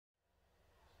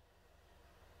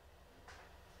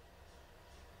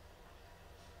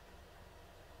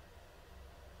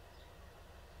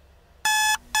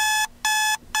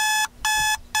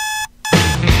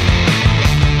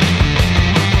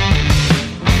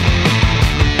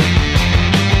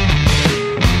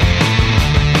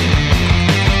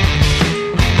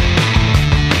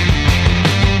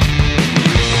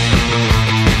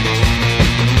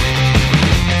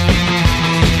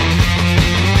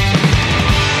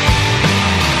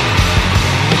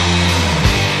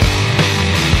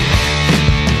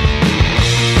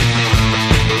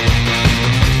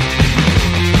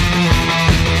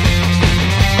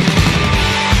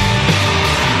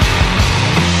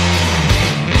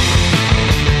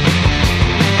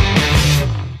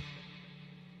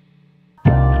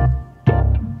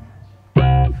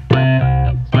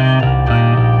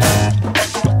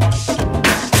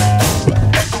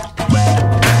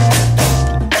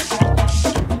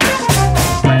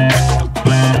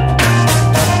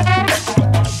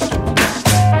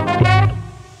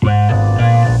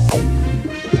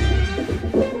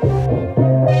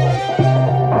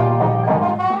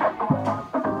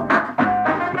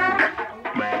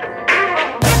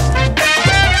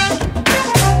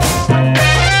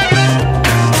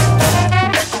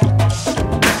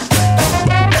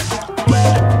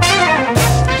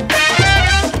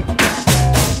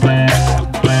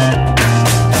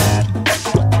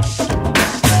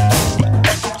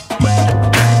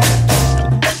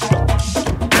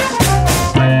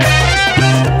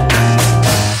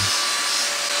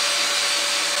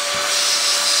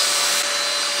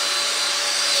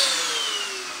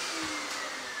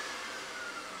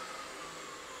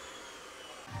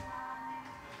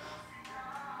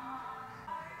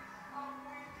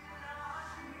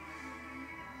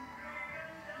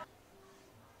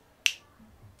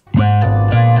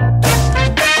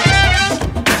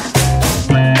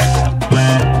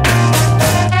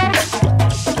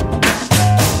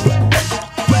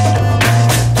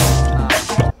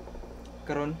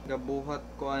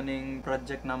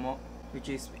project na mo,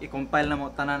 which is i-compile na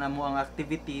mo tanan mo ang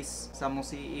activities sa mo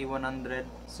CE100.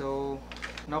 So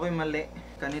na ko'y mali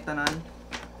kanitanan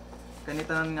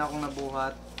nga akong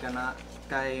nabuhat kana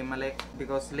kay mali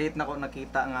because late na ko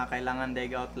nakita nga kailangan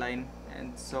dig outline,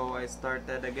 and so I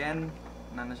started again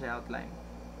na siya outline.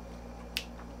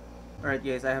 Alright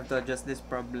guys, I have to adjust this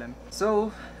problem.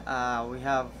 So we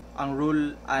have ang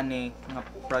rule ani nga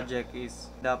project is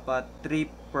dapat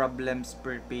 3 problems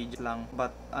per page lang,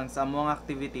 but ang sa mga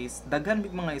activities daghan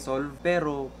big mga i-solve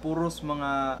pero puros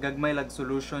mga gagmay lag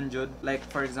solution jud, like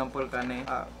for example kani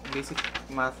basic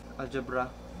math algebra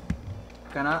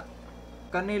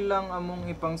kani lang among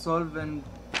ipang solve, and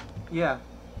yeah,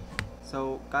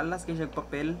 so kalas kay siya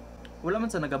papel, wala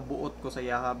man sa nagabuot ko sa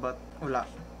yaha, but wala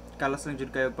kalas lang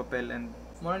jud kayo papel, and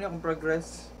muna niya akong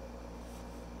progress.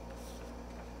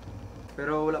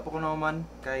 Pero wala pa ko naman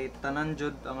kay tanan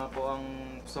jud ang ako ang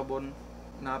sabon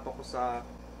na pa ko sa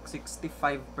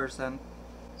 65%.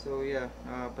 So yeah,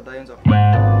 padayon sa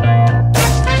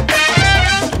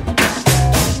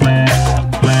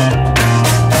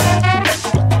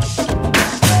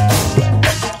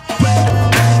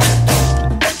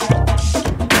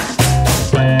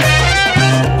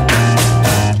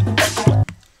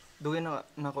duhin na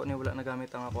nako ni wala nagamit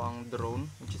ang ako ang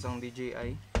drone, which is ang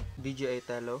DJI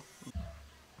Telo.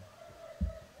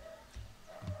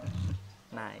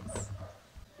 Nice.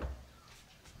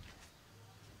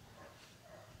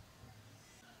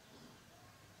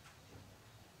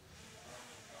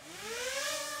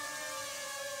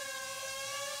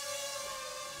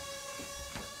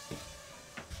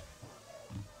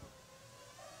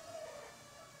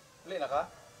 Huli na ka?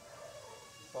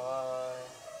 Bye.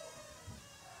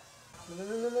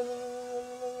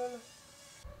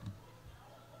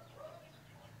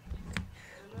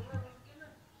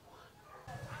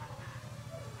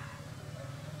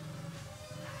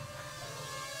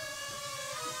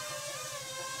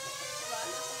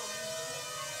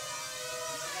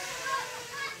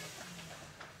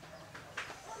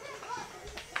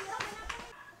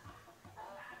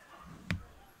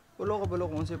 Wala ka balo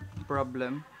kung si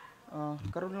problem.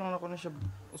 Karon lang ako na siya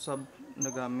usab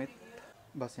nagamit.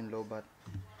 Basin low bat.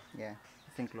 Yeah, I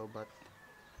think low bat.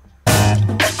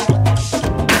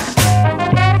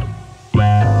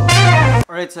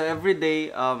 Alright, so every day,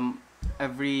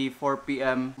 every 4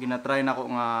 PM, ginatry na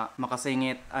ko nga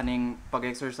makasingit aning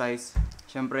pag-exercise.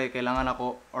 Siyempre, kailangan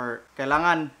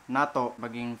nato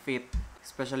maging fit.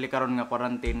 Especially karon nga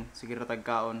quarantine, sige ra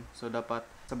tagkaon. So dapat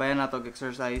sabayan nato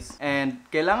exercise, and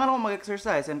kailangan ako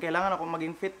mag-exercise, and kailangan ako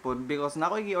maging fit food because na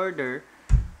ako i-order.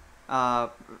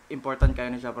 Important kayo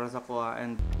na siya para sa kuha,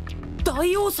 and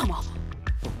Dayo-sama!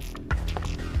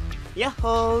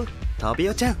 Yahoo!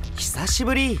 Tobio-chan,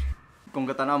 hisashiburi! Kung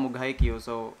katanaw mo haikyuu,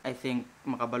 so I think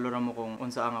makabalo ra mo kung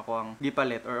unsa ang ako ang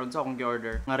gipalit or unsa akong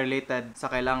gi-order nga related sa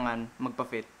kailangan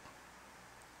magpa-fit.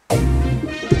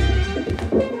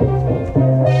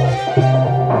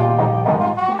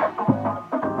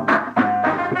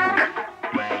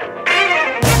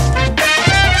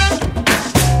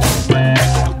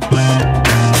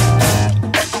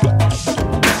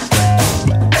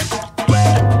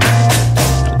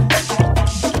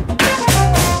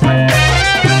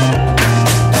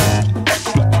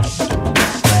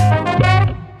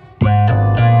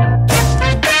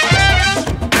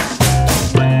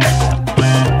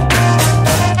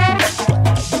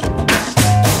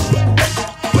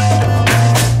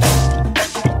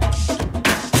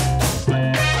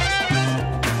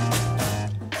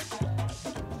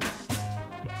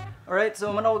 Alright,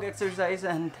 so man ako exercise,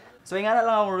 and so nga na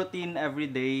lang ang routine every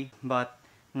day, but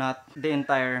not the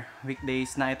entire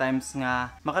weekdays. Na times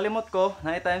nga makalimot ko,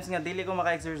 na times nga dili ko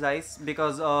maka-exercise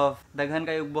because of daghan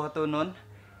kayo buhatonon,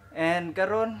 and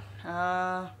karon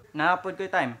naapod ko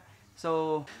time.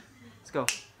 So let's go.